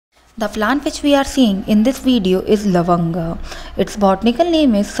The plant which we are seeing in this video is Lavanga. Its botanical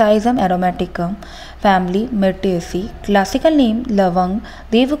name is Cysum aromaticum, family Myrtaceae, classical name Lavang,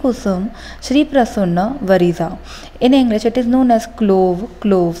 Devakusum, Shri Prasanna, Variza. In English it is known as clove,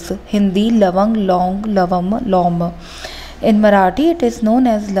 cloves, Hindi Lavang, long, lavam, lom. In Marathi it is known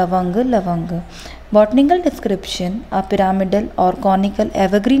as Lavang, lavang. Botanical description: a pyramidal or conical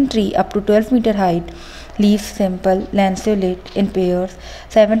evergreen tree up to 12-meter height. Leaves simple, lanceolate in pairs,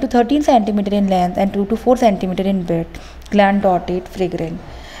 7 to 13 cm in length and 2 to 4 cm in breadth. Gland dotted, fragrant.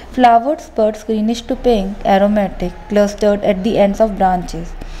 Flowered spurs greenish to pink, aromatic, clustered at the ends of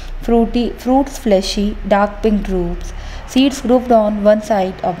branches. Fruits fleshy, dark pink drupes. Seeds grouped on one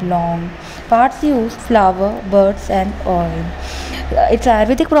side, oblong. Parts used: flower, buds and oil. Its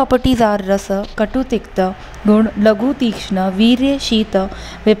Ayurvedic properties are rasa, katu tikta, gun, lagu tikshna, virya, shita,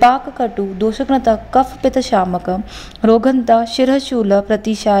 vipaka katu, doshagnata, kaf pita shamakam, roganta, shirashula,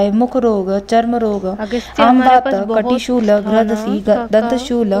 pratishaya, mukh roga, charma roga, ambata, katishula, gradasi,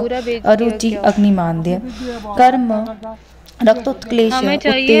 dantashula, aruchi, agnimandya. Karma, रक्तोत्क्लेश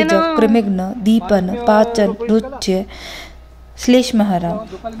उत्तेजक कृमिघ्न दीपन पाचन रुच्य श्लेष्महरा.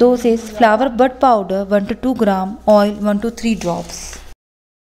 Doses: flower bud powder 1 to 2 gram, oil 1 to 3 drops.